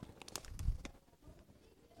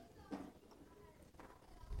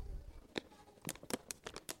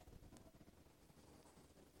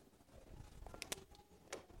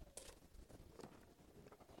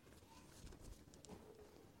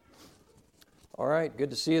All right, good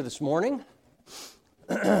to see you this morning.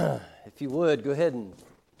 If you would, go ahead and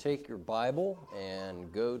take your Bible and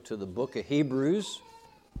go to the book of Hebrews.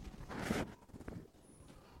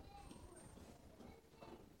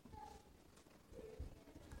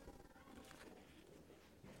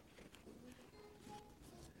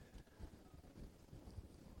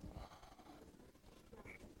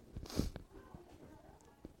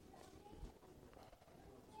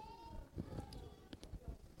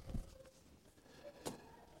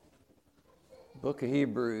 Book of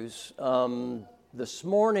Hebrews. This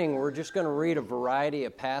morning we're just going to read a variety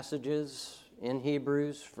of passages in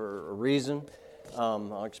Hebrews for a reason.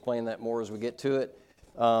 I'll explain that more as we get to it.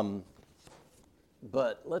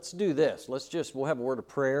 But let's do this. We'll have a word of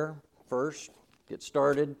prayer first, get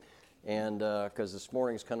started, and because this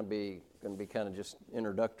morning's going to be kind of just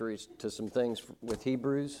introductory to some things with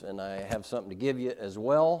Hebrews, and I have something to give you as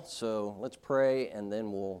well. So let's pray, and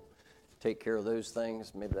then we'll take care of those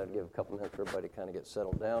things. Maybe that'll give a couple minutes for everybody to kind of get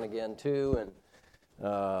settled down again too, and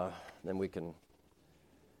then we can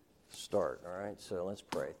start. All right, so let's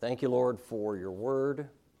pray. Thank you, Lord, for your word,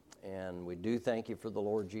 and we do thank you for the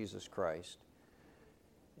Lord Jesus Christ.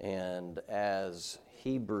 And as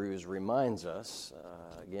Hebrews reminds us,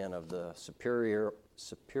 again, of the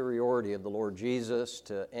superiority of the Lord Jesus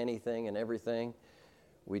to anything and everything,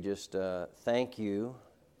 we just thank you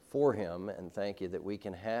for him, and thank you that we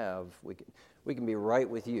can be right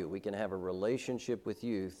with you. We can have a relationship with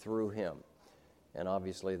you through him. And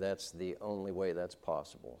obviously that's the only way that's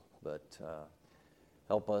possible. But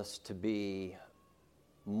help us to be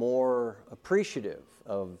more appreciative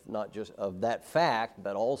of not just of that fact,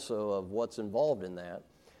 but also of what's involved in that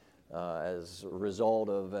as a result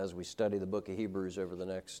of, as we study the book of Hebrews over the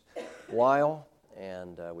next while.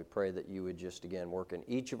 And we pray that you would just, again, work in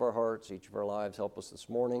each of our hearts, each of our lives. Help us this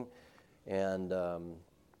morning, and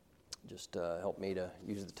just help me to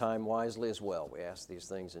use the time wisely as well. We ask these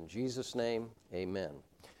things in Jesus' name. Amen.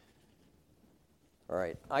 All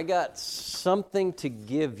right, I got something to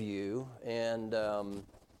give you, and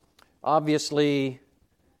obviously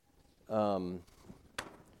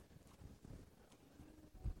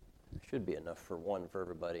should be enough for one for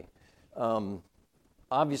everybody.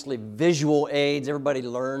 Obviously, visual aids, everybody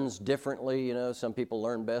learns differently. You know, some people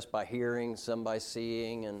learn best by hearing, some by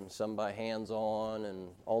seeing, and some by hands-on, and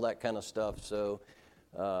all that kind of stuff. So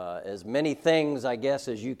as many things, I guess,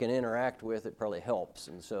 as you can interact with, it probably helps.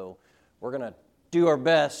 And so we're going to do our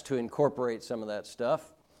best to incorporate some of that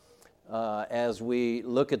stuff as we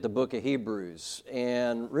look at the book of Hebrews.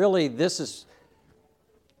 And really, this is,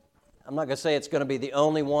 I'm not going to say it's going to be the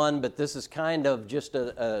only one, but this is kind of just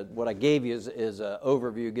what I gave you is an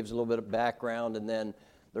overview, gives a little bit of background, and then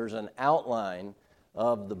there's an outline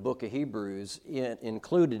of the book of Hebrews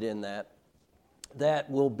included in that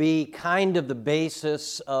will be kind of the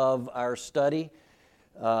basis of our study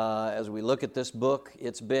as we look at this book.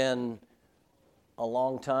 It's been a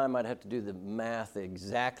long time. I'd have to do the math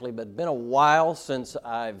exactly, but it's been a while since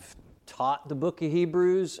I've taught the book of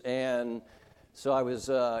Hebrews, and so I was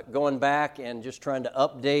going back and just trying to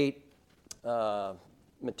update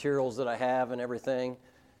materials that I have and everything.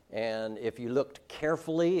 And if you do look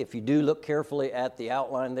carefully at the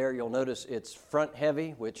outline there, you'll notice it's front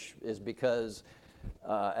heavy, which is because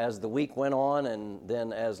as the week went on and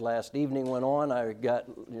then as last evening went on, I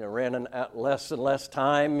ran out less and less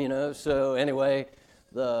time, So anyway,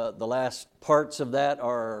 the last parts of that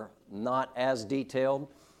are not as detailed.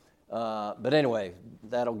 But anyway,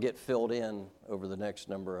 that'll get filled in over the next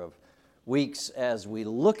number of weeks as we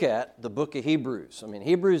look at the book of Hebrews. I mean,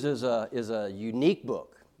 Hebrews is a unique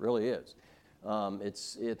book, really is.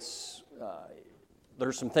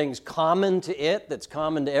 There's some things common to it that's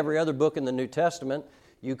common to every other book in the New Testament.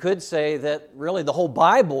 You could say that really the whole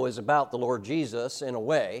Bible is about the Lord Jesus in a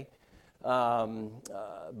way.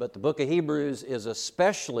 But the book of Hebrews is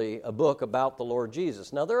especially a book about the Lord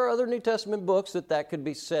Jesus. Now, there are other New Testament books that could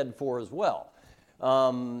be said for as well.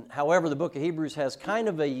 However, the book of Hebrews has kind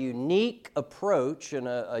of a unique approach and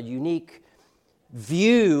a unique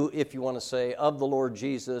view, if you want to say, of the Lord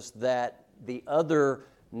Jesus that the other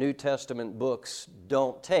New Testament books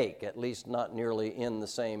don't take, at least not nearly in the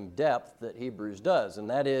same depth that Hebrews does, and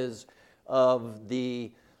that is of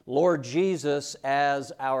the Lord Jesus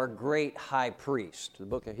as our great high priest. The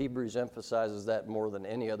book of Hebrews emphasizes that more than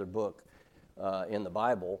any other book in the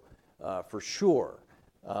Bible, for sure.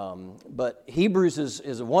 But Hebrews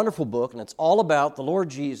is a wonderful book, and it's all about the Lord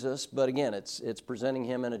Jesus, but again, it's presenting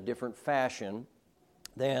him in a different fashion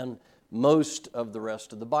than most of the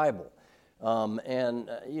rest of the Bible.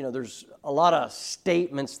 There's a lot of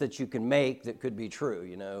statements that you can make that could be true,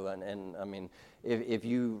 and I mean, if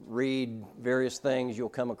you read various things, you'll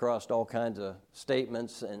come across all kinds of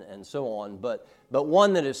statements and so on. But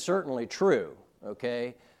one that is certainly true,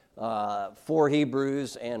 okay, for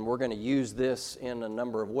Hebrews, and we're going to use this in a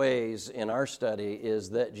number of ways in our study, is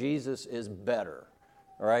that Jesus is better,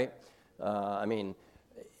 all right?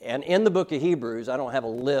 And in the book of Hebrews, I don't have a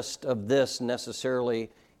list of this necessarily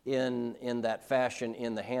in that fashion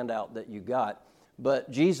in the handout that you got,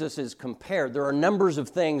 but Jesus is compared. There are numbers of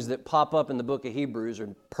things that pop up in the book of Hebrews, or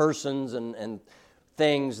persons and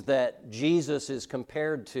things that Jesus is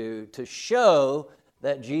compared to show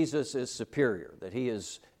that Jesus is superior, that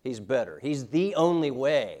he's better. He's the only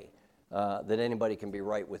way that anybody can be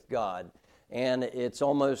right with God. And it's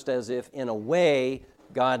almost as if, in a way,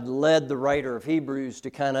 God led the writer of Hebrews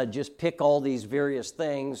to kind of just pick all these various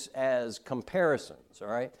things as comparisons, all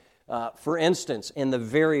right? For instance, in the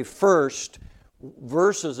very first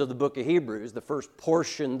verses of the book of Hebrews, the first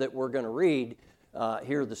portion that we're going to read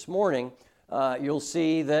here this morning, you'll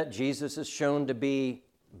see that Jesus is shown to be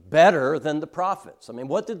better than the prophets. I mean,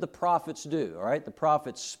 what did the prophets do, all right? The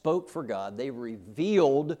prophets spoke for God. They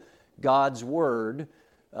revealed God's word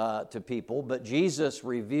to people, but Jesus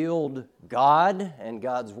revealed God and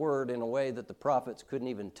God's word in a way that the prophets couldn't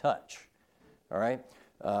even touch, all right,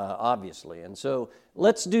 obviously. And so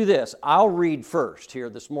let's do this. I'll read first here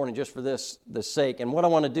this morning just for this sake. And what I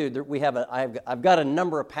want to do, I've got a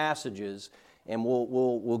number of passages, and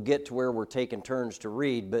we'll get to where we're taking turns to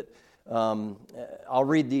read, but I'll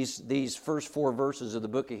read these first 4 verses of the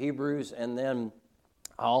book of Hebrews, and then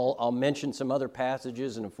I'll mention some other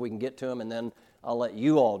passages, and if we can get to them, and then I'll let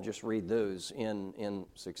you all just read those in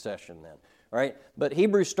succession then. All right? But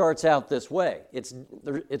Hebrews starts out this way.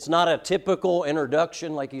 It's not a typical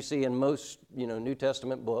introduction like you see in most New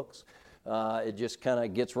Testament books. It just kind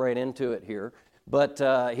of gets right into it here. But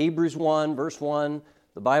Hebrews 1, verse 1,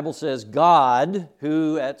 the Bible says, God,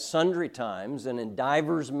 who at sundry times and in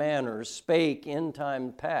divers manners spake in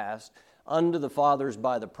time past unto the fathers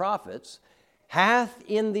by the prophets, hath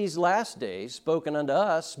in these last days spoken unto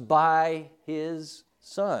us by his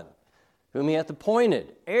Son, whom he hath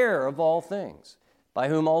appointed heir of all things, by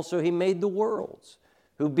whom also he made the worlds,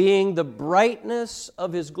 who being the brightness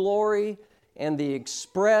of his glory and the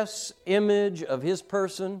express image of his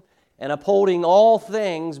person, and upholding all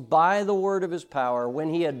things by the word of his power,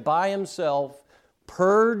 when he had by himself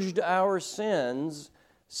purged our sins,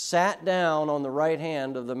 sat down on the right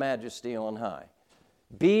hand of the majesty on high,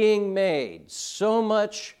 being made so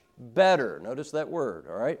much better, notice that word,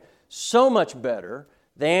 all right, so much better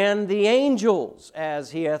than the angels,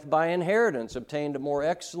 as he hath by inheritance obtained a more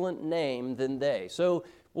excellent name than they. So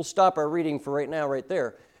we'll stop our reading for right now right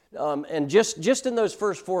there. And just in those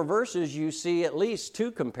first 4 verses, you see at least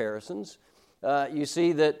 2 comparisons. You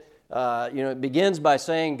see that it begins by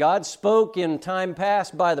saying God spoke in time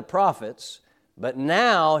past by the prophets, but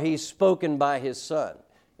now he's spoken by his Son.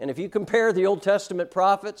 And if you compare the Old Testament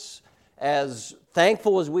prophets, as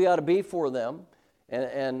thankful as we ought to be for them,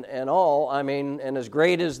 and all, and as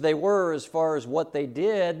great as they were as far as what they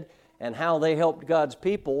did and how they helped God's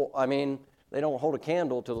people, they don't hold a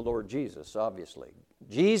candle to the Lord Jesus, obviously.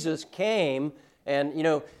 Jesus came, and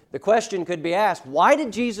the question could be asked, why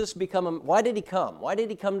did he come? Why did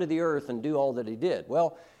he come to the earth and do all that he did?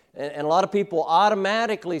 Well, and a lot of people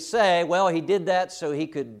automatically say, well, he did that so he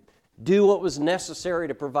could do what was necessary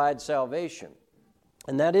to provide salvation.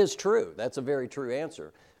 And that is true. That's a very true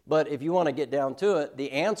answer. But if you want to get down to it,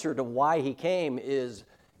 the answer to why he came is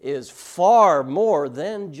far more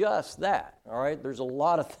than just that. All right? There's a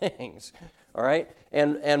lot of things. All right?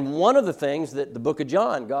 And one of the things that the book of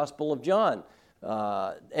John, Gospel of John,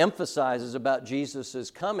 emphasizes about Jesus'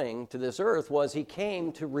 coming to this earth was he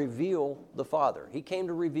came to reveal the Father. He came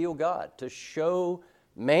to reveal God, to show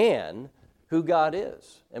man who God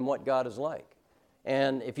is and what God is like.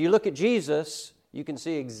 And if you look at Jesus, you can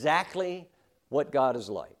see exactly what God is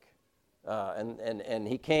like. And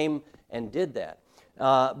he came and did that.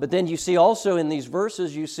 But then you see also in these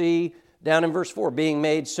verses, you see down in verse 4, being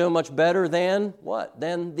made so much better than what?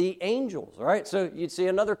 Than the angels, all right? So you'd see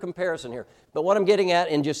another comparison here. But what I'm getting at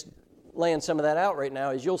in just laying some of that out right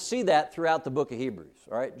now is you'll see that throughout the book of Hebrews,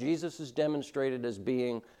 all right? Jesus is demonstrated as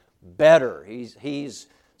being better. He's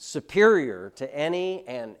superior to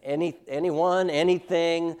anyone,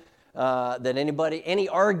 anything that anybody, any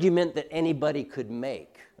argument that anybody could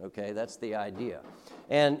make. Okay, that's the idea.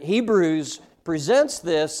 And Hebrews presents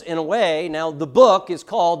this in a way. Now, the book is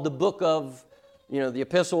called the book of, the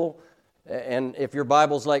epistle And if your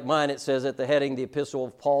Bible's like mine, it says at the heading, the Epistle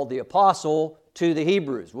of Paul the Apostle to the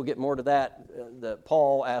Hebrews. We'll get more to that, the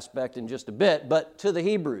Paul aspect in just a bit, but to the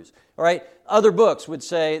Hebrews. All right. Other books would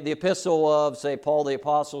say the Epistle of, say, Paul the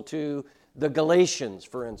Apostle to the Galatians,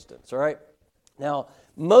 for instance. All right. Now,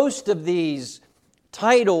 most of these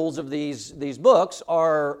titles of these books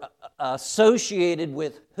are associated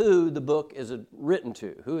with who the book is written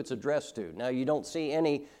to, who it's addressed to. Now, you don't see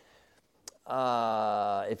any,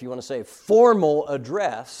 if you want to say, formal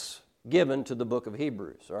address given to the book of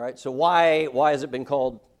Hebrews. All right. So why has it been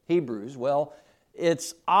called Hebrews? Well,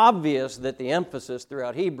 it's obvious that the emphasis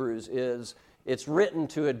throughout Hebrews is it's written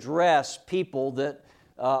to address people that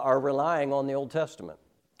are relying on the Old Testament.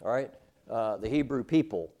 All right. The Hebrew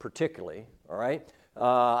people, particularly. All right.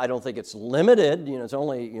 I don't think it's limited. It's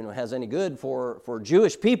only has any good for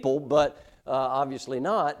Jewish people, but obviously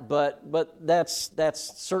not. But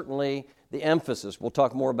that's certainly the emphasis. We'll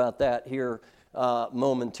talk more about that here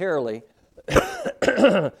momentarily.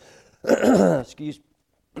 Excuse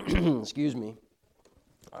me.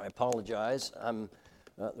 I apologize.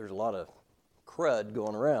 There's a lot of crud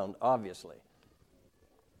going around, obviously,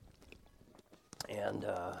 and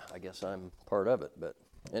I guess I'm part of it. But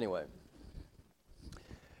anyway.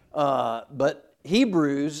 But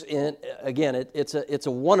Hebrews, it's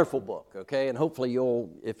a wonderful book, okay? And hopefully you'll,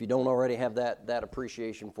 if you don't already have that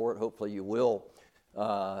appreciation for it, hopefully you will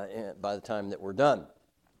by the time that we're done.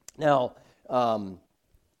 Now,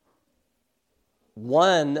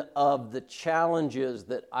 one of the challenges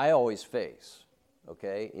that I always face,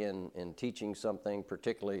 okay, in teaching something,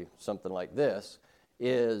 particularly something like this,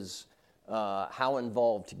 is how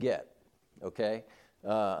involved to get, okay?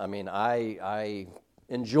 I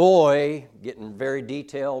enjoy getting very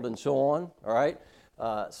detailed and so on, all right?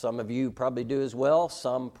 Some of you probably do as well.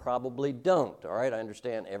 Some probably don't, all right? I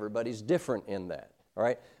understand everybody's different in that, all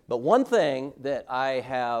right? But one thing that I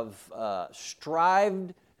have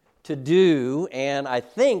strived to do, and I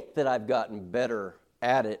think that I've gotten better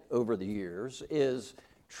at it over the years, is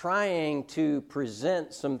trying to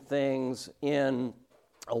present some things in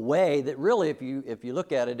a way that really, if you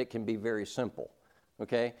look at it, it can be very simple,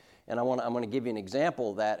 okay? And I'm going to give you an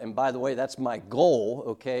example of that. And by the way, that's my goal,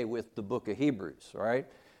 okay, with the book of Hebrews, all right?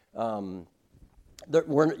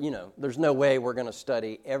 There's no way we're going to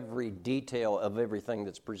study every detail of everything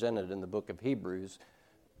that's presented in the book of Hebrews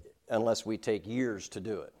unless we take years to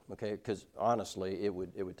do it, okay? Because honestly, it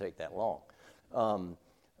would take that long.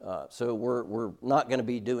 So we're not going to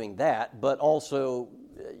be doing that, but also,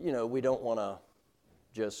 we don't want to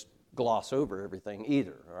just gloss over everything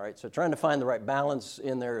either, all right? So trying to find the right balance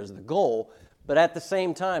in there is the goal, but at the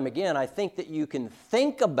same time, again, I think that you can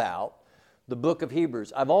think about the book of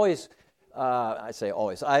Hebrews. I've always, I say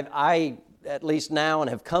always, I at least now and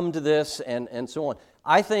have come to this and so on,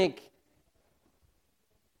 I think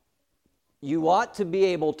you ought to be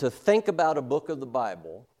able to think about a book of the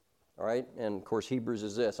Bible, all right? And of course, Hebrews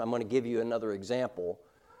is this. I'm going to give you another example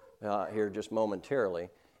here just momentarily.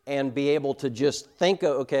 And be able to just think,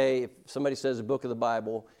 okay, if somebody says a book of the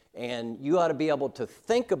Bible, and you ought to be able to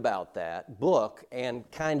think about that book and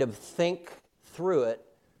kind of think through it,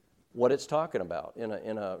 what it's talking about in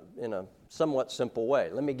a somewhat simple way.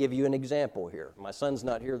 Let me give you an example here. My son's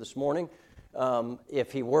not here this morning.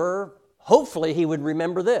 If he were, hopefully he would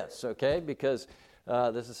remember this, okay, because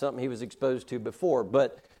this is something he was exposed to before.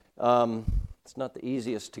 But it's not the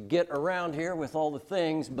easiest to get around here with all the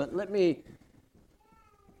things, but let me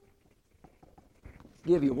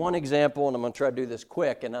give you one example, and I'm going to try to do this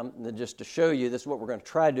quick, and just to show you, this is what we're going to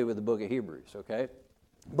try to do with the book of Hebrews, okay?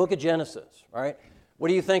 Book of Genesis, all right? What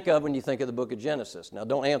do you think of when you think of the book of Genesis? Now,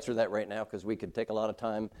 don't answer that right now because we could take a lot of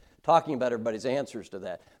time talking about everybody's answers to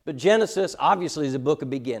that. But Genesis, obviously, is a book of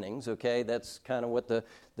beginnings, okay? That's kind of what the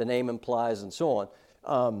name implies and so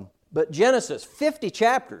on. But Genesis, 50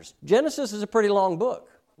 chapters. Genesis is a pretty long book,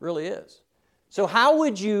 really is. So how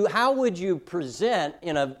would you present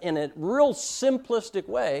in a real simplistic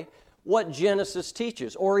way what Genesis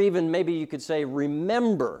teaches, or even maybe you could say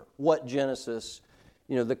remember what Genesis,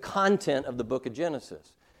 the content of the book of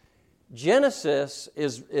Genesis. Genesis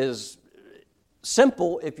is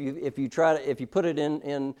simple if you put it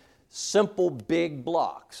in simple big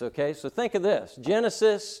blocks. Okay, so think of this: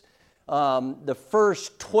 Genesis, the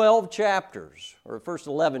first 12 chapters or first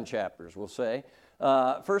 11 chapters, we'll say.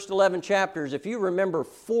 First 11 chapters, if you remember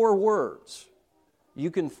 4 words,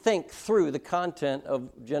 you can think through the content of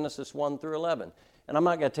Genesis 1 through 11. And I'm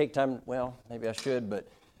not going to take time, well, maybe I should, but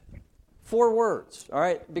 4 words, all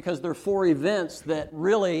right? Because they're 4 events that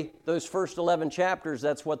really, those first 11 chapters,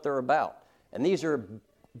 that's what they're about. And these are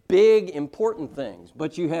big, important things.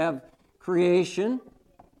 But you have creation,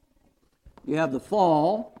 you have the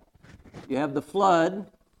fall, you have the flood,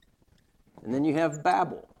 and then you have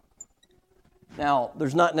Babel. Now,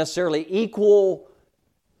 there's not necessarily equal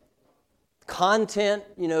content,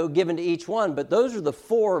 given to each one, but those are the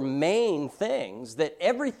four main things that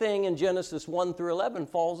everything in Genesis 1 through 11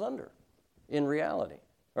 falls under in reality.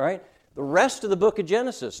 All right? The rest of the book of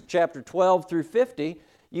Genesis, chapter 12 through 50,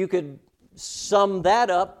 you could sum that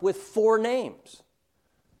up with four names: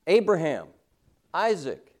 Abraham,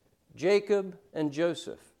 Isaac, Jacob, and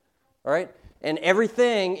Joseph. All right? And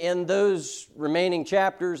everything in those remaining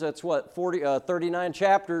chapters, that's 39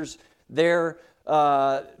 chapters, there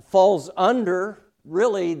falls under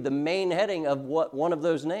really the main heading of what one of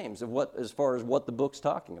those names, as far as what the book's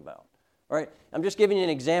talking about. All right, I'm just giving you an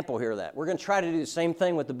example here of that. We're going to try to do the same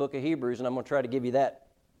thing with the book of Hebrews, and I'm going to try to give you that,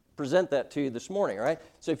 present that to you this morning, all right?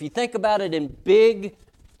 So if you think about it in big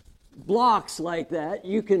blocks like that,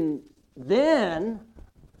 you can then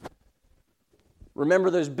remember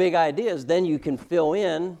those big ideas, then you can fill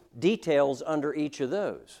in details under each of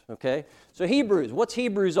those, okay? So Hebrews, what's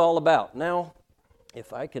Hebrews all about? Now,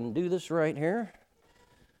 if I can do this right here.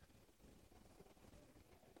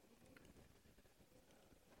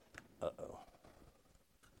 Uh-oh.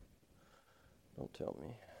 Don't tell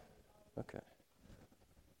me. Okay.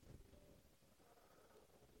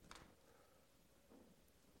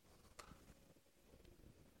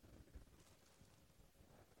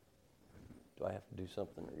 Do I have to do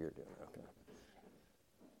something, or you're doing it? Okay.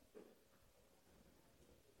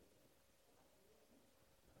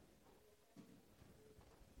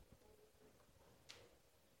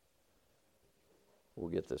 We'll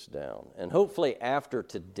get this down. And hopefully after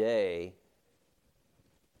today,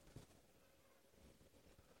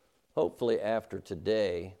 I'll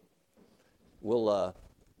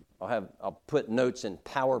put notes in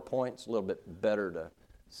PowerPoint. It's a little bit better to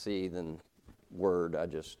see than Word. I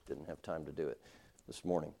just didn't have time to do it this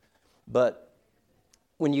morning. But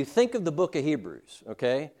when you think of the book of Hebrews,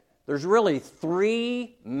 okay, there's really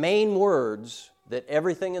three main words that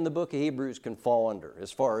everything in the book of Hebrews can fall under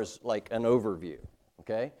as far as like an overview.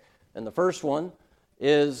 Okay? And the first one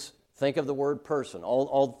is, think of the word person.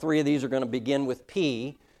 All three of these are going to begin with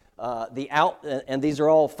P. And these are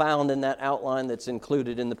all found in that outline that's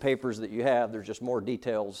included in the papers that you have. There's just more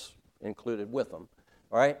details included with them.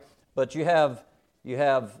 All right? But you have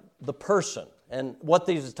the person. And what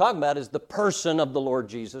these are talking about is the person of the Lord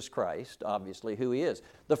Jesus Christ, obviously, who He is.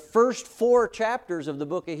 The first four chapters of the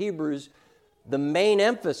book of Hebrews, the main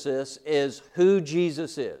emphasis is who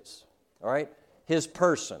Jesus is. All right? His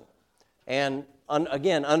person. And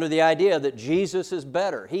again, under the idea that Jesus is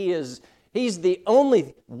better. He's the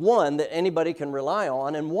only one that anybody can rely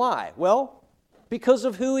on. And why? Well, because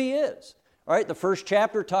of who He is. All right, the first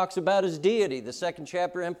chapter talks about His deity. The second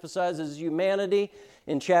chapter emphasizes His humanity.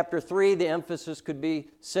 In chapter 3, the emphasis could be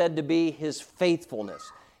said to be His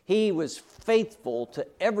faithfulness. He was faithful to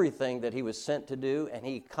everything that He was sent to do, and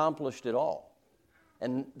He accomplished it all.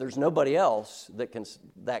 And there's nobody else that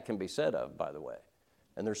can be said of, by the way.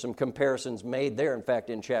 And there's some comparisons made there. In fact,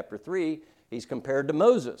 in chapter 3, He's compared to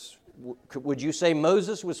Moses. Would you say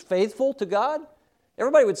Moses was faithful to God?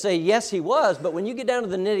 Everybody would say, yes, he was. But when you get down to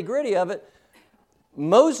the nitty-gritty of it,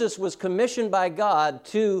 Moses was commissioned by God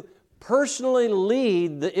to personally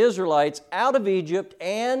lead the Israelites out of Egypt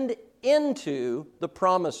and into the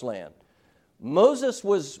Promised Land. Moses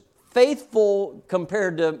was faithful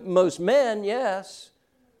compared to most men, yes,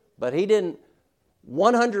 but he didn't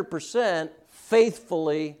 100%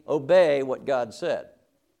 faithfully obey what God said.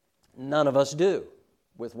 None of us do,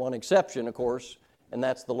 with one exception, of course, and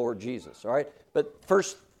that's the Lord Jesus, all right? But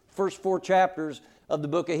first four chapters of the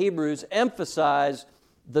book of Hebrews emphasize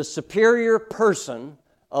the superior person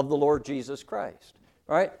of the Lord Jesus Christ,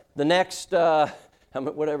 all right? The next,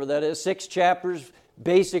 whatever that is, 6 chapters,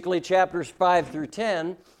 basically chapters 5 through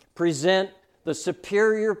 10, present the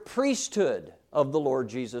superior priesthood of the Lord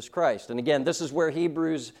Jesus Christ. And again, this is where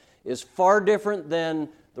Hebrews is far different than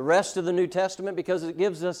the rest of the New Testament because it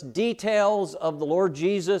gives us details of the Lord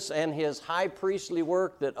Jesus and His high priestly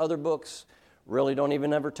work that other books really don't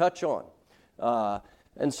even ever touch on.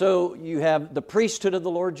 And so you have the priesthood of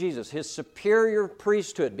the Lord Jesus, His superior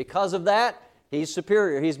priesthood. Because of that, He's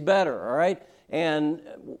superior, He's better, all right? And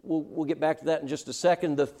we'll get back to that in just a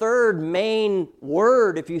second. The third main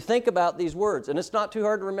word, if you think about these words, and it's not too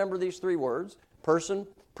hard to remember these three words, person,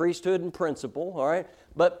 priesthood, and principle, all right?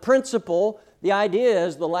 But principle, the idea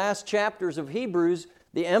is the last chapters of Hebrews,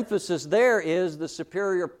 the emphasis there is the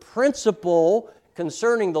superior principle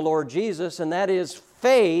concerning the Lord Jesus, and that is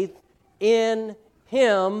faith in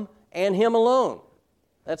Him and Him alone.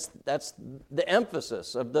 That's the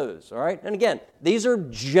emphasis of those, all right? And again, these are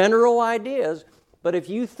general ideas, but if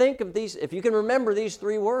you think of these, if you can remember these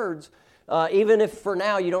three words, even if for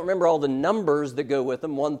now you don't remember all the numbers that go with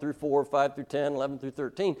them, 1 through 4, 5 through 10, 11 through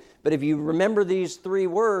 13, but if you remember these three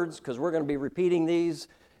words, because we're going to be repeating these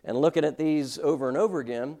and looking at these over and over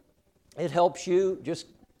again, it helps you just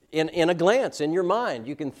in a glance, in your mind.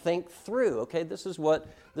 You can think through, okay, this is what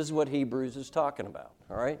Hebrews is talking about,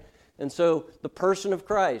 all right? And so the person of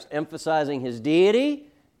Christ, emphasizing his deity,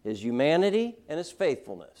 his humanity, and his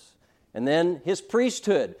faithfulness. And then his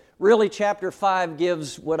priesthood. Really, chapter 5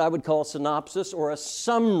 gives what I would call a synopsis or a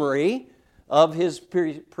summary of his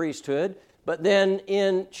priesthood. But then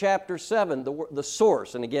in chapter 7, the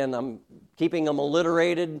source, and again, I'm keeping them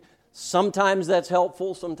alliterated. Sometimes that's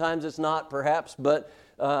helpful, sometimes it's not, perhaps, but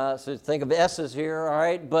so think of S's here, all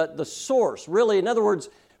right? But the source, really, in other words,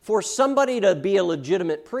 for somebody to be a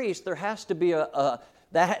legitimate priest, there has to be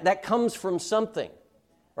that comes from something,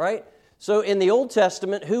 right? So in the Old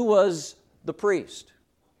Testament, who was the priest?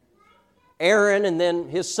 Aaron and then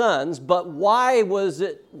his sons. But why was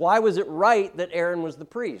it right that Aaron was the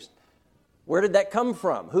priest? Where did that come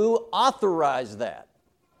from? Who authorized that?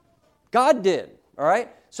 God did, all right?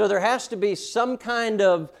 So there has to be some kind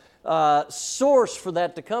of source for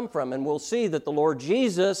that to come from. And we'll see that the Lord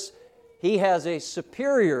Jesus, he has a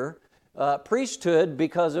superior priesthood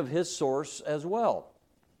because of his source as well.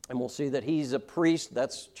 And we'll see that he's a priest.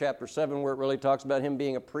 That's chapter 7 where it really talks about him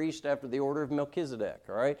being a priest after the order of Melchizedek,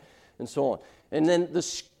 all right? And so on. And then the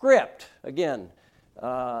script, again,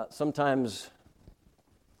 sometimes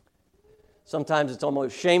it's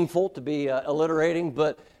almost shameful to be alliterating,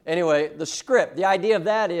 but anyway, the script, the idea of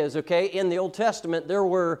that is, okay, in the Old Testament, there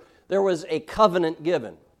was a covenant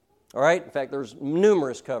given, all right? In fact, there's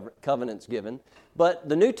numerous covenants given, but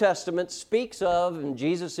the New Testament speaks of, and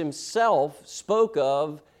Jesus himself spoke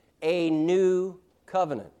of, a new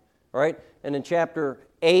covenant, all right? And in chapter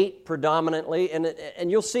 8 predominantly,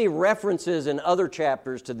 and you'll see references in other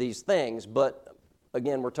chapters to these things, but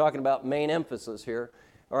again, we're talking about main emphasis here.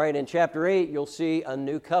 All right, in chapter 8, you'll see a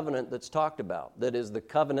new covenant that's talked about. That is the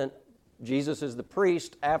covenant, Jesus is the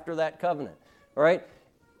priest after that covenant. All right,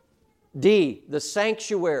 D, the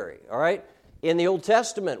sanctuary. All right, in the Old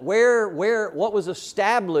Testament, what was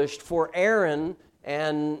established for Aaron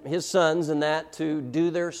and his sons and that to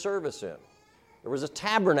do their service in? There was a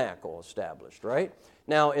tabernacle established, right?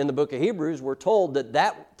 Now, in the book of Hebrews, we're told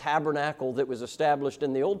that tabernacle that was established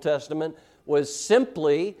in the Old Testament was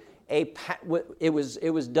simply it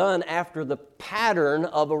was done after the pattern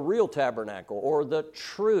of a real tabernacle or the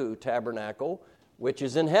true tabernacle, which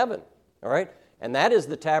is in heaven, all right? And that is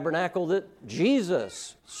the tabernacle that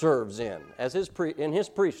Jesus serves in as his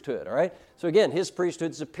priesthood, all right? So again, his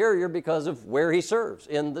priesthood is superior because of where he serves,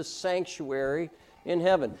 in the sanctuary in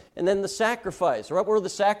heaven. And then the sacrifice, right? What were the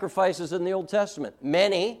sacrifices in the Old Testament?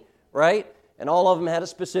 Many, right? And all of them had a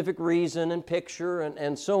specific reason and picture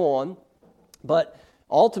and so on. But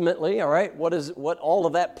ultimately, all right, what all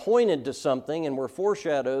of that pointed to something and were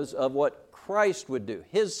foreshadows of what Christ would do,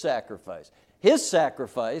 his sacrifice. His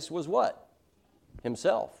sacrifice was what?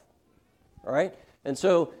 Himself. All right? And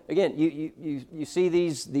so, again, you see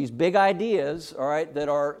these big ideas, all right, that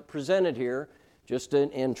are presented here just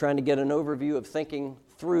in trying to get an overview of thinking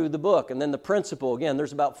through the book. And then the principle, again,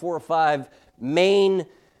 there's about 4 or 5 main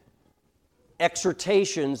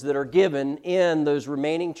exhortations that are given in those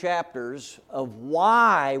remaining chapters of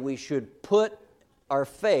why we should put our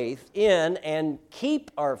faith in and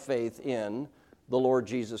keep our faith in the Lord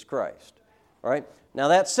Jesus Christ. All right? Now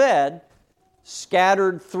that said,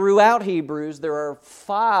 scattered throughout Hebrews, there are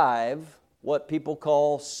 5 what people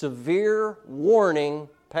call severe warning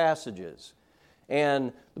passages.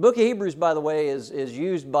 And the book of Hebrews, by the way, is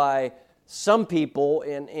used by some people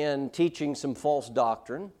in teaching some false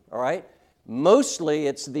doctrine, all right? Mostly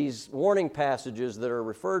it's these warning passages that are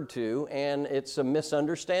referred to, and it's a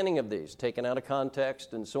misunderstanding of these, taken out of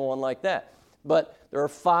context and so on like that. But there are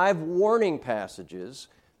 5 warning passages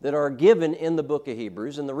that are given in the book of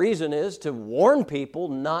Hebrews, and the reason is to warn people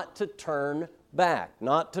not to turn back,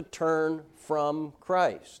 not to turn from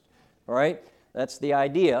Christ. All right? That's the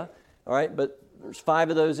idea. All right? But there's 5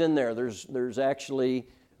 of those in there. There's actually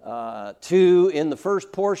 2 in the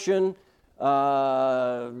first portion,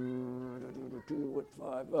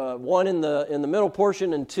 1 in the middle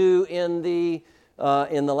portion, and 2 in the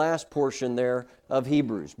last portion there of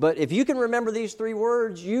Hebrews. But if you can remember these 3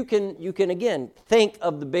 words, you can again think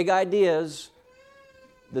of the big ideas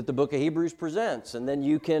that the book of Hebrews presents, and then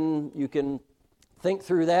you can think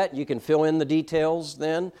through that. You can fill in the details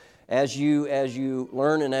then as you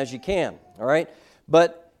learn and as you can. All right,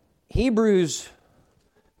 but Hebrews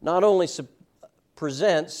not only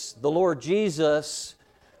presents the Lord Jesus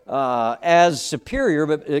as superior,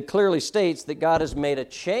 but it clearly states that God has made a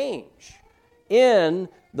change in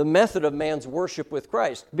the method of man's worship with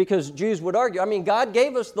Christ. Because Jews would argue, God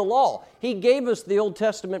gave us the law. He gave us the Old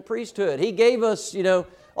Testament priesthood. He gave us,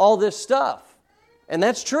 all this stuff. And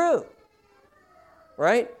that's true.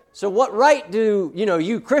 Right? So what right do,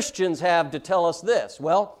 you Christians have to tell us this?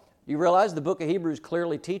 Well, you realize the book of Hebrews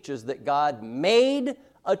clearly teaches that God made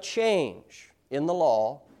a change in the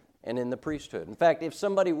law and in the priesthood. In fact, if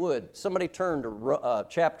somebody turn to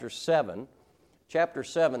chapter 7,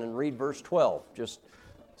 and read verse 12. Just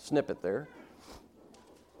snippet there.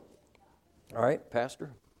 All right,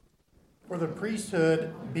 Pastor. For the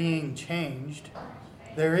priesthood being changed,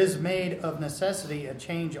 there is made of necessity a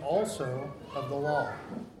change also of the law.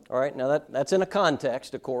 All right, now that's in a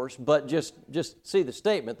context, of course, but just see the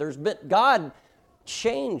statement. God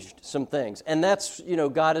changed some things, and that's,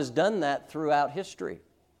 God has done that throughout history.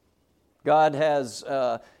 God has,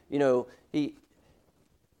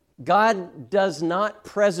 God does not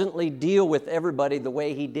presently deal with everybody the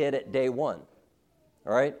way He did at day one.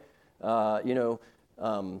 All right?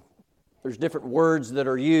 There's different words that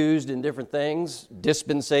are used in different things,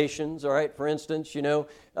 dispensations, all right, for instance,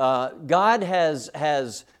 God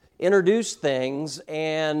has introduced things,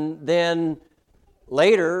 and then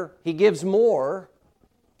later He gives more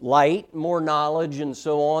light, more knowledge, and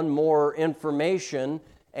so on, more information,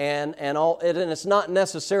 and it's not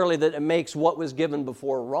necessarily that it makes what was given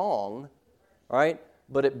before wrong, all right,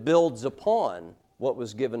 but it builds upon what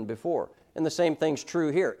was given before. And the same thing's true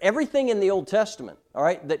here. Everything in the Old Testament, all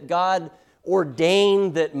right, that God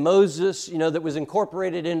ordained, that Moses, that was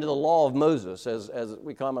incorporated into the law of Moses, as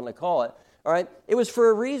we commonly call it, all right, it was for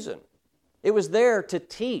a reason. It was there to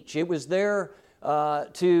teach. It was there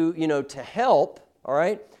to help, all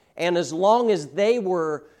right? And as long as they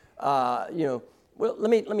were, well, let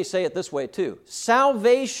me say it this way too.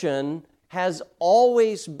 Salvation has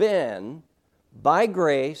always been by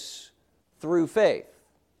grace through faith.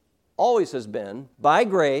 Always has been by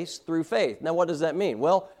grace through faith. Now, what does that mean?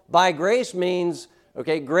 Well, by grace means,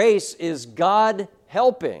 grace is God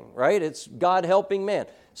helping, right? It's God helping man.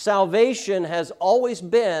 Salvation has always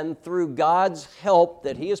been through God's help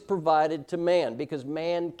that He has provided to man, because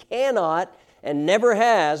man cannot and never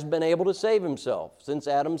has been able to save himself since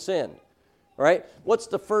Adam sinned. Right? What's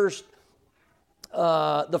the first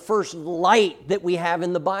light that we have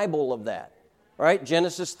in the Bible of that? Right?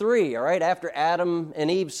 Genesis 3, all right? After Adam and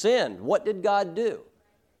Eve sinned, what did God do?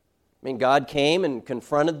 God came and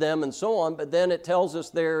confronted them and so on, but then it tells us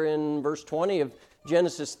there in verse 20 of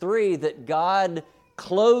Genesis 3 that God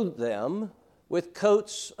clothed them with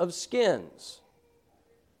coats of skins.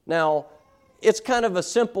 Now, it's kind of a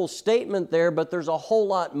simple statement there, but there's a whole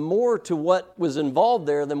lot more to what was involved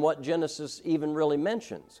there than what Genesis even really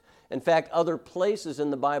mentions. In fact, other places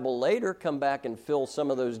in the Bible later come back and fill some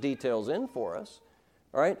of those details in for us.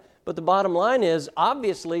 All right? But the bottom line is,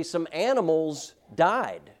 obviously, some animals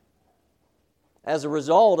died as a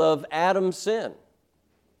result of Adam's sin.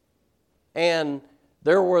 And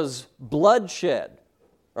there was bloodshed.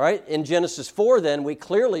 All right? In Genesis 4, then, we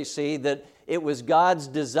clearly see that it was God's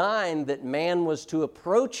design that man was to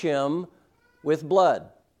approach Him with blood,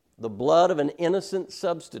 the blood of an innocent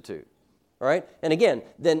substitute. All right? And again,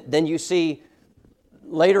 then you see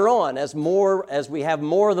later on, as we have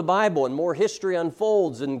more of the Bible and more history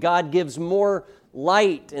unfolds and God gives more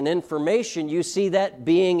light and information, you see that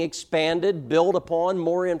being expanded, built upon,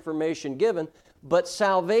 more information given. But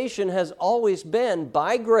salvation has always been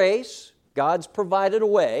by grace. God's provided a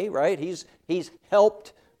way, right? He's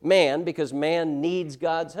helped man because man needs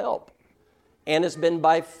God's help. And it's been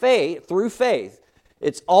by faith, through faith.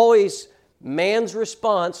 It's always man's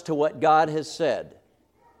response to what God has said.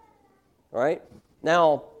 All right?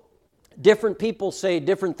 Now, different people say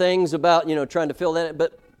different things about, trying to fill that in,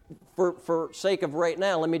 but for sake of right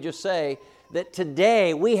now, let me just say that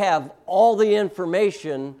today we have all the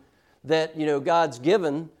information that, God's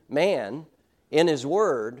given man in His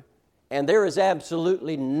Word, and there is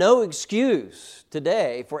absolutely no excuse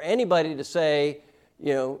today for anybody to say,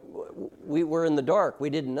 we were in the dark, we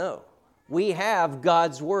didn't know. We have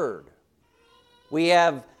God's Word. We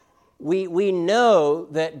know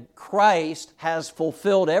that Christ has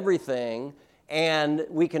fulfilled everything, and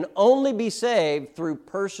we can only be saved through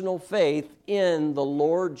personal faith in the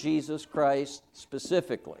Lord Jesus Christ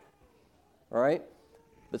specifically. All right?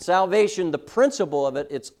 But salvation, the principle of it,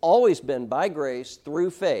 it's always been by grace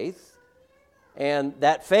through faith, and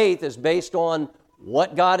that faith is based on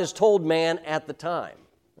what God has told man at the time.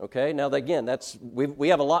 Okay? Now, again, we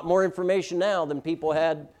have a lot more information now than people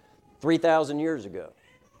had 3,000 years ago.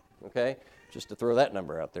 okay? Just to throw that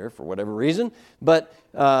number out there for whatever reason. But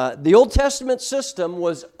the Old Testament system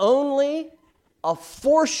was only a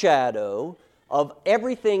foreshadow of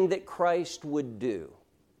everything that Christ would do,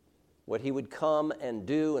 what he would come and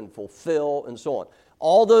do and fulfill and so on.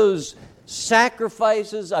 All those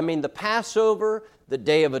sacrifices, the Passover, the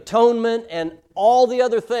Day of Atonement, and all the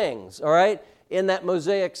other things, all right, in that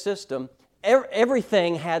Mosaic system,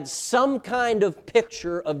 everything had some kind of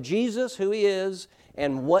picture of Jesus, who he is,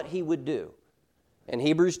 and what he would do. And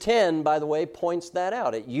Hebrews 10, by the way, points that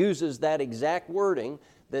out. It uses that exact wording,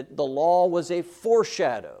 that the law was a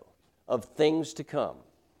foreshadow of things to come.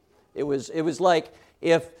 It was like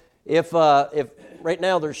if right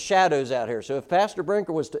now there's shadows out here. So if Pastor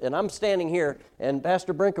Brinker was to, and I'm standing here, and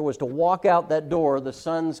Pastor Brinker was to walk out that door, the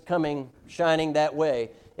sun's shining that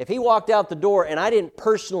way. If he walked out the door and I didn't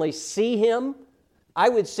personally see him, I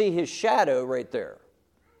would see his shadow right there,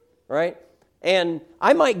 right? And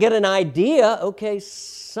I might get an idea, okay,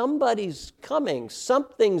 somebody's coming,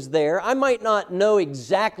 something's there. I might not know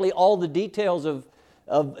exactly all the details of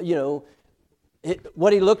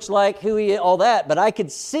what he looks like, who he is, all that, but I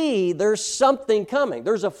could see there's something coming.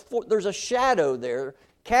 There's a shadow there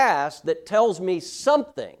cast that tells me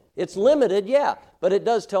something. It's limited, yeah, but it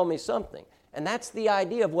does tell me something. And that's the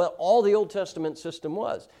idea of what all the Old Testament system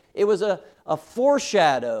was. It was a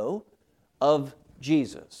foreshadow of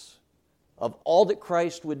Jesus, of all that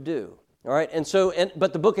Christ would do. All right,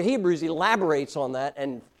 but the book of Hebrews elaborates on that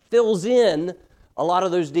and fills in a lot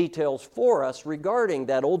of those details for us regarding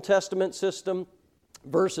that Old Testament system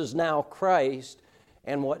versus now Christ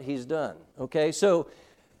and what he's done. Okay, so,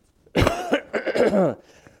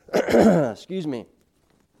 excuse me.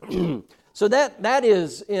 So that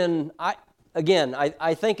is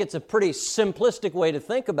I think it's a pretty simplistic way to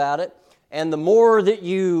think about it. And the more that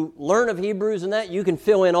you learn of Hebrews and that, you can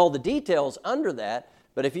fill in all the details under that.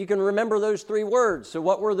 But if you can remember those three words, so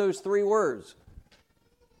what were those three words?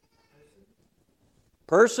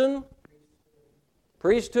 Person,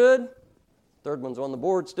 priesthood, third one's on the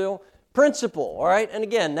board still, principle, all right? And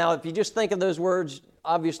again, now if you just think of those words,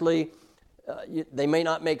 obviously they may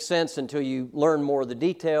not make sense until you learn more of the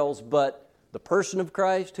details, but the person of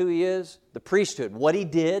Christ, who he is, the priesthood, what he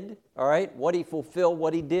did, all right, what he fulfilled,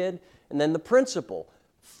 what he did, and then the principle,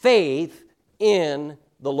 faith in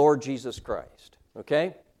the Lord Jesus Christ,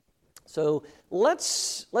 okay? So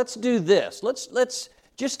let's do this. Let's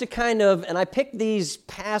just to kind of, and I picked these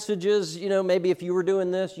passages, maybe if you were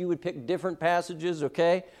doing this, you would pick different passages,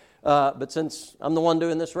 okay? But since I'm the one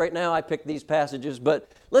doing this right now, I picked these passages.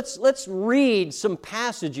 But let's read some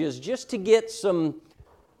passages just to get some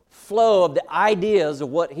flow of the ideas of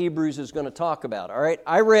what Hebrews is going to talk about, all right?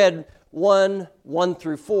 I read 1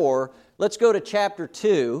 through 4. Let's go to chapter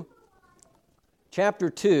 2. Chapter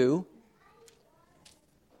 2.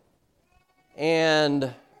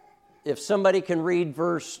 And if somebody can read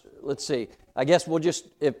verse, let's see, I guess we'll just,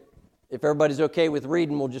 if everybody's okay with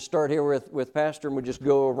reading, we'll just start here with Pastor, and we'll just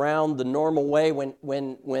go around the normal way.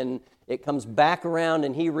 When it comes back around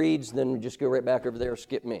and he reads, then we just go right back over there,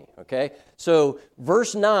 skip me, okay? So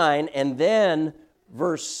verse 9 and then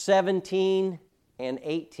verse 17 and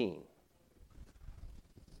 18.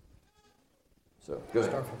 So go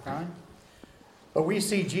ahead. Start with 9. But we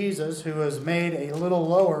see Jesus, who was made a little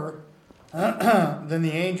lower than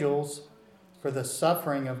the angels for the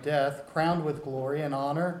suffering of death, crowned with glory and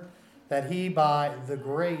honor, that he by the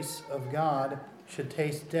grace of God should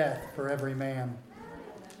taste death for every man.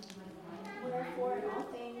 Wherefore in all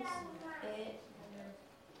things it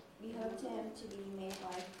behoved him to be made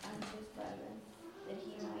like unto his brethren, that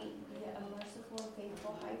he might be a merciful and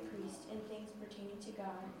faithful high priest in things pertaining to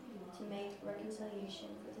God, to make reconciliation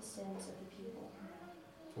for the sins of the people.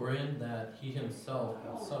 For in that he himself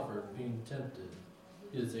hath suffered being tempted,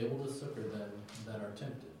 he is able to succor them that are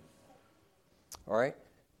tempted. All right.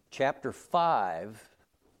 Chapter 5,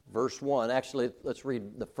 verse 1. Actually, let's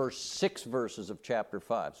read the first 6 verses of chapter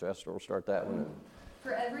 5. So Esther will start that one.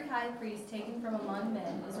 For every high priest taken from among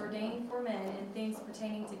men is ordained for men in things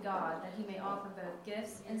pertaining to God, that he may offer both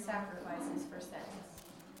gifts and sacrifices for sins.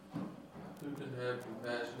 Who can have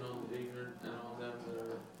compassion on the ignorant and on them that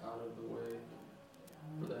are out of the way,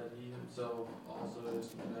 for that he himself also is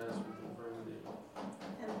compassed with infirmity.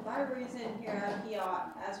 And by reason hereof he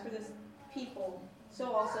ought, as for this people,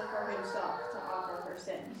 so also for himself, to offer for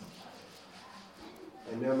sins.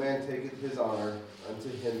 And no man taketh his honor unto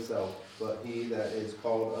himself, but he that is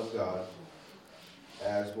called of God,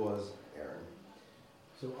 as was Aaron.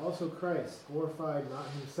 So also Christ glorified not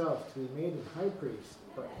himself to be made a high priest,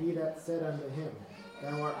 but he that said unto him,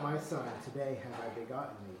 Thou art my son, today have I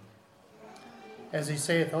begotten thee. As he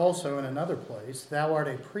saith also in another place, Thou art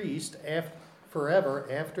a priest forever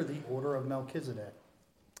after the order of Melchizedek.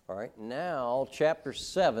 All right, now chapter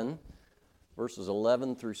 7, verses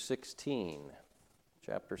 11 through 16.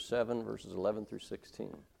 Chapter 7, verses 11 through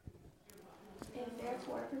 16. If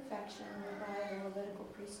therefore perfection were by the Levitical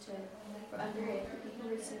priesthood, for under it the people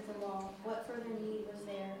received the law, what further need was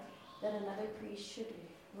there that another priest should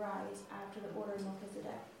rise after the order of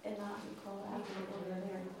Melchizedek, and not be called after the order of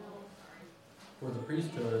Aaron? For the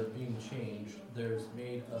priesthood being changed, there's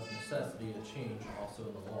made of necessity a change also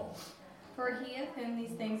in the law. For he of whom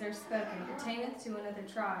these things are spoken pertaineth to another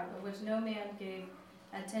tribe, of which no man gave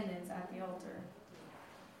attendance at the altar.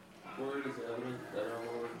 For it is evident that our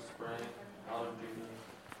Lord sprang out of Judah,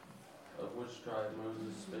 of which tribe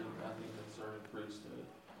Moses spake nothing concerning priesthood.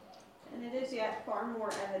 And it is yet far more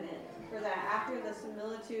evident, for that after the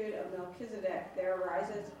similitude of Melchizedek there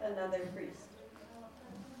arises another priest,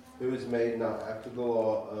 who is made not after the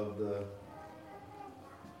law of the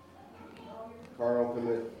carnal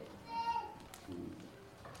commitment,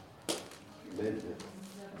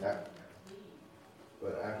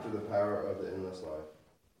 but after the power of the endless life.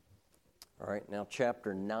 All right, now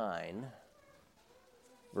chapter 9,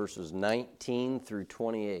 verses 19 through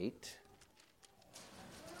 28.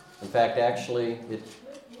 In fact, actually, it's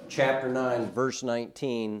chapter 9, verse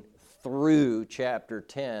 19 through chapter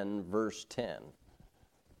 10, verse 10.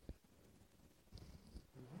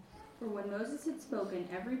 For when Moses had spoken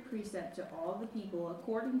every precept to all the people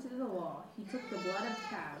according to the law, he took the blood of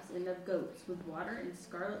calves and of goats with water and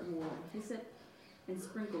scarlet wool and hyssop, and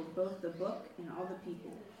sprinkled both the book and all the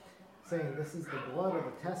people, saying, This is the blood of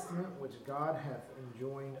the testament which God hath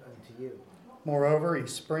enjoined unto you. Moreover, he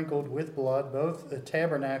sprinkled with blood both the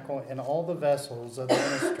tabernacle and all the vessels of the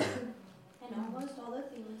ministry. And almost all the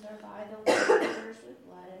things are by the Lord first with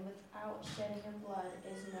blood, and without shedding of blood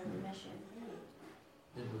is no remission.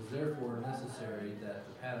 It was therefore necessary that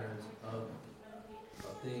the patterns of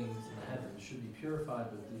things in the heavens should be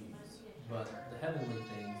purified with these, but the heavenly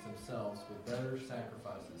things themselves with better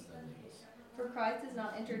sacrifices than these. For Christ is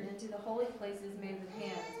not entered into the holy places made with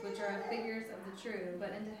hands, which are figures of the true,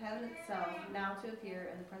 but into heaven itself, now to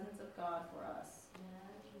appear in the presence of God for us.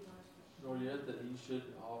 Nor yet that he should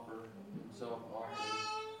offer himself often,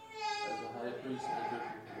 as the high priest entered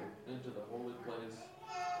into the holy place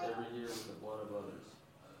every year with the blood of others.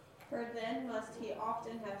 For then must he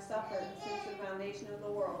often have suffered since the foundation of the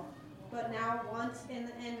world. But now once in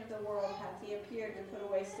the end of the world hath he appeared to put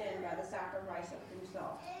away sin by the sacrifice of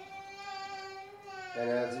himself. And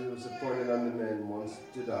as it was appointed unto men once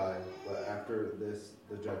to die, but after this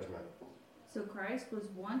the judgment. So Christ was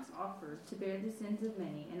once offered to bear the sins of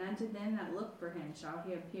many, and unto them that look for him shall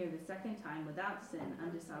he appear the second time without sin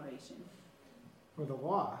unto salvation. For the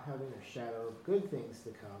law, having a shadow of good things to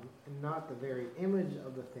come, and not the very image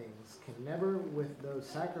of the things, can never, with those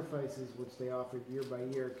sacrifices which they offered year by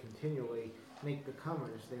year continually, make the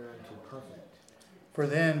comers thereunto perfect. For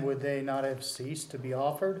then would they not have ceased to be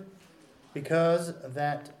offered? Because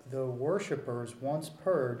that the worshippers once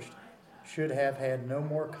purged should have had no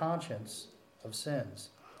more conscience of sins.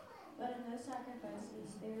 But in those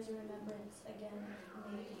sacrifices there is a remembrance again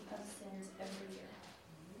made of sins every year.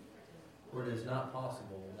 For it is not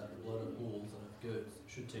possible that the blood of bulls and of goats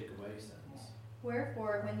should take away sins.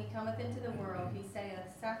 Wherefore, when he cometh into the world, he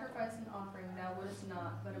saith, Sacrifice and offering thou wouldest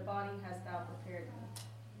not, but a body hast thou prepared me.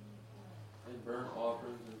 And burnt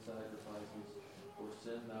offerings and sacrifices, for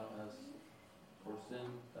sin thou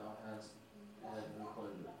hast had no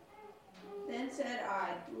pleasure. Then said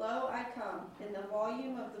I, Lo, I come. In the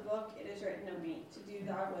volume of the book it is written of me, to do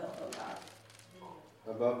thy will, O God.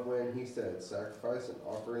 Above when he said, Sacrifice and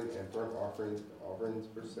offering and burnt offerings and offerings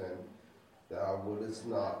for sin, thou wouldest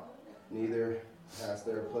not, neither hast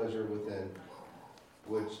there pleasure within,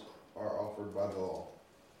 which are offered by the law.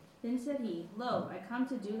 Then said he, Lo, I come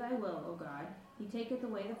to do thy will, O God. He taketh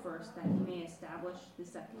away the first, that he may establish the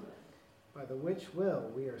second. By the which will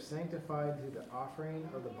we are sanctified through the offering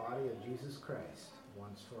of the body of Jesus Christ,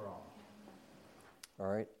 once for all. All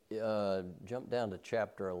right, jump down to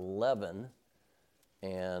chapter 11,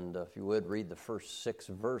 and if you would, read the first 6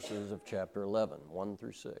 verses of chapter 11, 1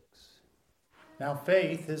 through 6. Now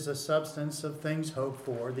faith is the substance of things hoped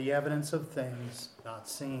for, the evidence of things not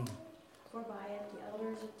seen. For by it the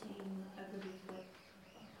elders obtained a good report.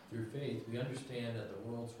 Through faith we understand that the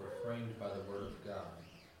worlds were framed by the word of God,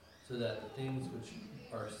 so that the things which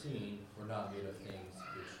are seen were not made of things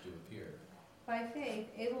which do appear. By faith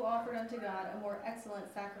Abel offered unto God a more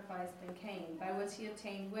excellent sacrifice than Cain, by which he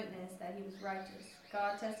obtained witness that he was righteous,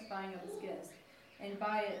 God testifying of his gifts, and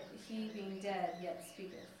by it he being dead yet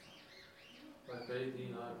speaketh. By faith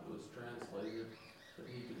Enoch was translated that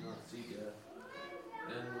he could not see death,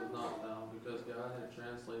 and was not found, because God had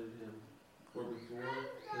translated him. For before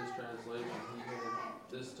his translation he had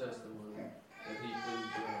this testimony, that he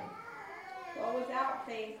pleased God. But without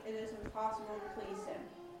faith it is impossible to please him.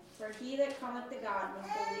 For he that cometh to God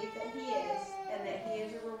must believe that he is, and that he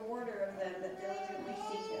is a rewarder of them that diligently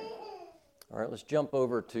seek him. All right, let's jump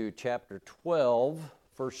over to chapter 12,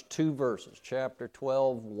 first two verses. Chapter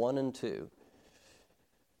 12, 1 and 2.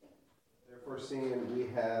 Therefore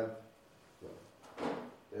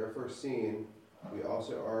seeing we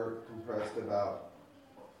also are compressed about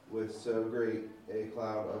with so great a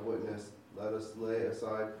cloud of witness, let us lay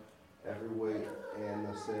aside every weight and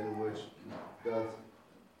the sin which doth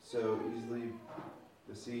so easily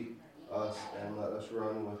beset us, and let us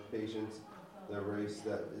run with patience the race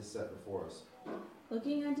that is set before us.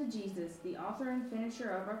 Looking unto Jesus, the author and finisher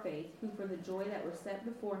of our faith, who for the joy that was set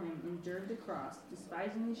before him endured the cross,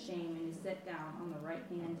 despising the shame, and is set down on the right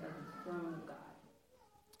hand of the throne of God.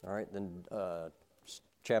 All right, then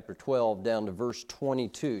chapter 12 down to verse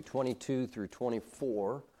 22 through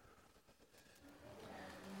 24.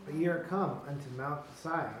 But ye are come unto Mount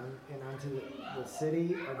Sion, and unto the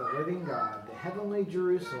city of the living God, the heavenly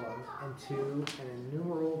Jerusalem, and to an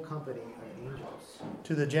innumerable company of angels.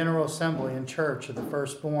 To the general assembly and church of the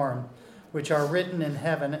firstborn, which are written in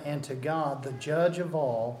heaven, and to God, the judge of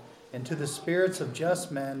all, and to the spirits of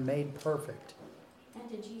just men made perfect. And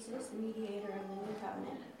to Jesus, the mediator of the new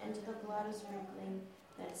covenant, and to the blood of sprinkling,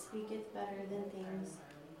 that speaketh better than things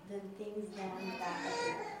than that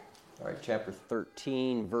appear. All right, chapter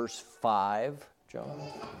 13, verse 5. John.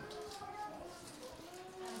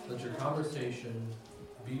 Let your conversation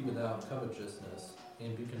be without covetousness,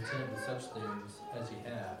 and be content with such things as ye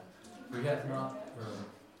have. For he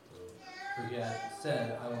hath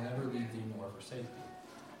said, I will never leave thee nor forsake thee.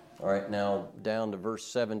 All right, now down to verse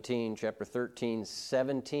 17, chapter 13,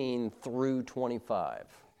 17 through 25.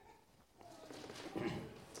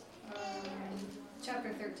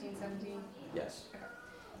 Chapter 13, 17. Yes.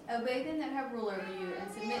 Obey them that have rule over you,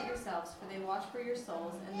 and submit yourselves, for they watch for your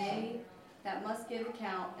souls, and they that must give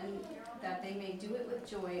account, and that they may do it with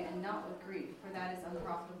joy and not with grief, for that is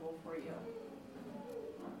unprofitable for you.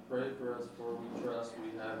 Pray for us, for we trust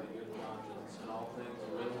we have a good conscience, and all things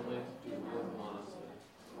willingly do live honestly.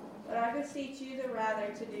 But I beseech you the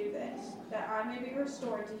rather to do this, that I may be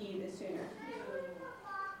restored to you the sooner.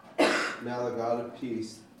 Now the God of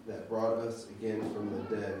peace, that brought us again from the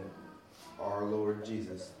dead, our Lord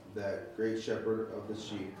Jesus, that great shepherd of the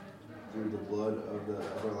sheep, through the blood of the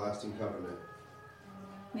everlasting covenant,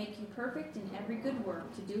 make you perfect in every good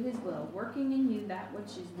work to do his will, working in you that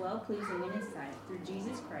which is well pleasing in his sight, through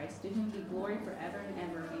Jesus Christ, to whom be glory forever and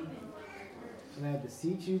ever. Amen. And I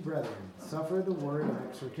beseech you, brethren, suffer the word of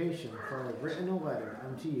exhortation, for I have written a letter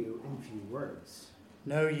unto you in few words.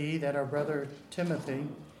 Know ye that our brother Timothy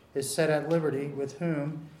is set at liberty, with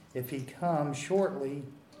whom, if he come shortly,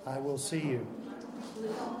 I will see you.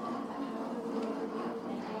 Salute all them that have the Lord with you,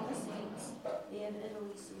 and all the saints. They of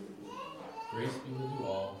Italy salute you. Grace be with you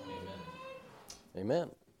all. Amen. Amen.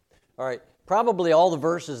 All right. Probably all the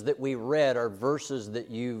verses that we read are verses that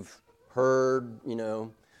you've heard,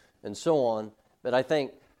 and so on. But I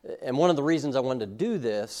think, and one of the reasons I wanted to do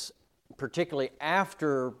this, particularly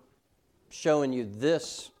after showing you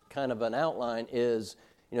this kind of an outline, is,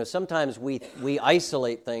 sometimes we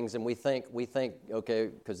isolate things and we think okay,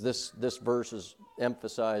 because this verse is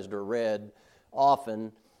emphasized or read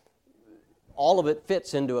often, all of it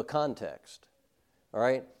fits into a context. All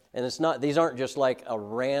right? And these aren't just like a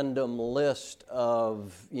random list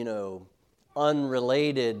of,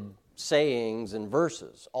 unrelated sayings and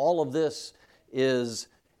verses. All of this is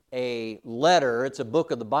a letter. It's a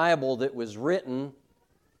book of the Bible that was written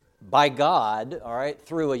by God, all right,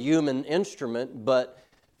 through a human instrument, but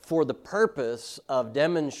for the purpose of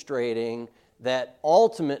demonstrating that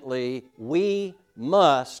ultimately we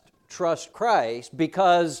must trust Christ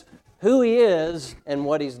because who He is and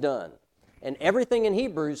what He's done. And everything in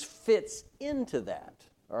Hebrews fits into that,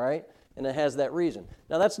 all right? And it has that reason.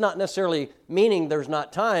 Now, that's not necessarily meaning there's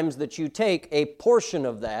not times that you take a portion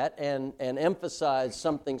of that and emphasize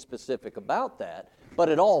something specific about that, but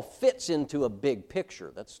it all fits into a big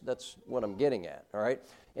picture. That's what I'm getting at, all right?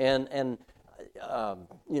 And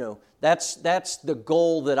that's the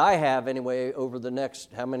goal that I have anyway over the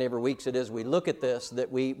next how many ever weeks it is we look at this,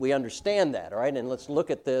 that we understand that, all right? And let's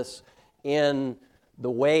look at this in the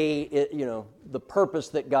way the purpose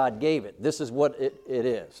that God gave it. This is what it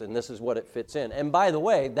is, and this is what it fits in. And by the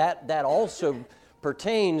way, that also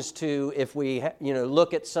pertains to if we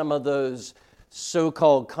look at some of those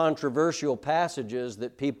so-called controversial passages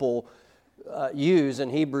that people use,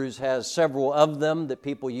 and Hebrews has several of them that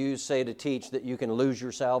people use, say, to teach that you can lose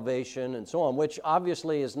your salvation and so on, which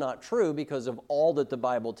obviously is not true because of all that the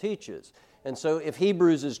Bible teaches. And so if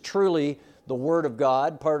Hebrews is truly the Word of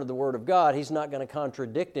God, part of the Word of God, he's not going to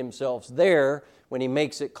contradict himself there when he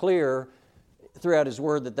makes it clear throughout his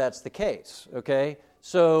Word that that's the case, okay?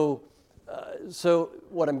 So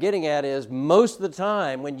what I'm getting at is most of the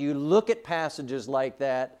time when you look at passages like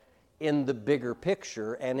that in the bigger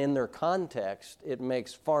picture and in their context, it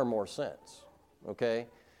makes far more sense, okay?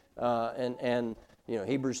 And you know,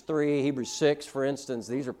 Hebrews 3, Hebrews 6, for instance,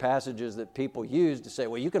 these are passages that people use to say,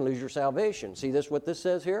 well, you can lose your salvation. See what this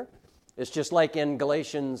says here? It's just like in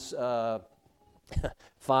Galatians 5,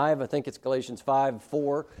 I think it's Galatians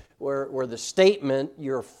 5:4, where the statement,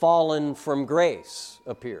 you're fallen from grace,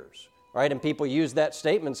 appears, right? And people use that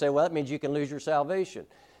statement and say, well, that means you can lose your salvation.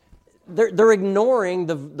 They're ignoring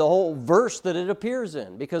the whole verse that it appears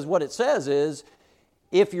in, because what it says is,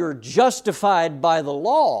 if you're justified by the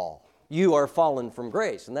law, you are fallen from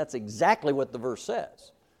grace. And that's exactly what the verse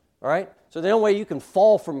says. All right? So the only way you can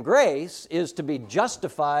fall from grace is to be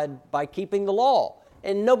justified by keeping the law.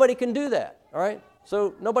 And nobody can do that. All right?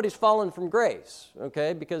 So nobody's fallen from grace,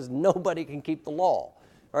 okay, because nobody can keep the law.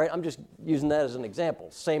 All right? I'm just using that as an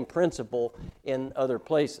example. Same principle in other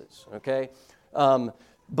places, okay?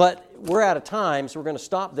 But we're out of time, so we're going to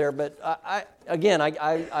stop there. But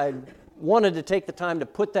I wanted to take the time to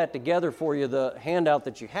put that together for you, the handout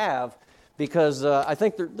that you have, because I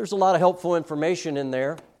think there's a lot of helpful information in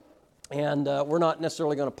there. And we're not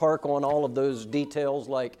necessarily going to park on all of those details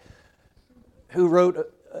like who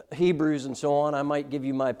wrote Hebrews and so on. I might give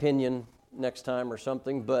you my opinion next time or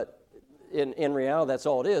something, but in reality, that's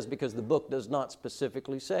all it is, because the book does not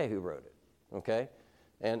specifically say who wrote it, okay?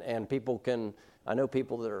 And people can, I know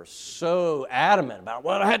people that are so adamant about,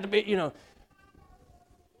 well, it had to be, you know.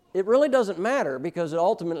 It really doesn't matter, because it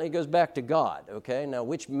ultimately goes back to God, okay? Now,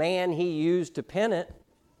 which man he used to pen it,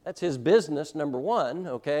 that's his business, number one,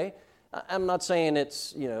 okay? I'm not saying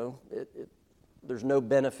it's, you know, there's no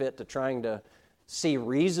benefit to trying to see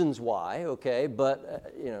reasons why, okay?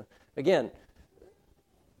 But, you know, again,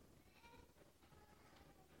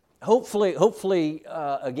 hopefully,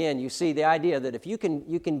 again, you see the idea that if you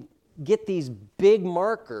can get these big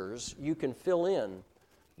markers, you can fill in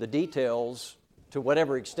the details to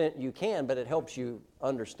whatever extent you can, but it helps you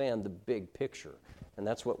understand the big picture. And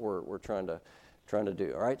that's what we're trying to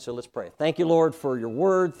do. All right, so let's pray. Thank you, Lord, for your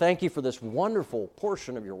word. Thank you for this wonderful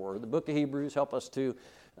portion of your word. The book of Hebrews, help us to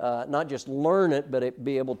not just learn it, but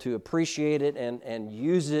be able to appreciate it and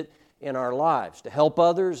use it in our lives to help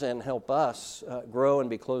others and help us grow and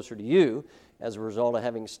be closer to you as a result of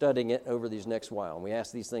having studied it over these next while. And we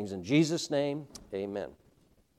ask these things in Jesus' name, amen.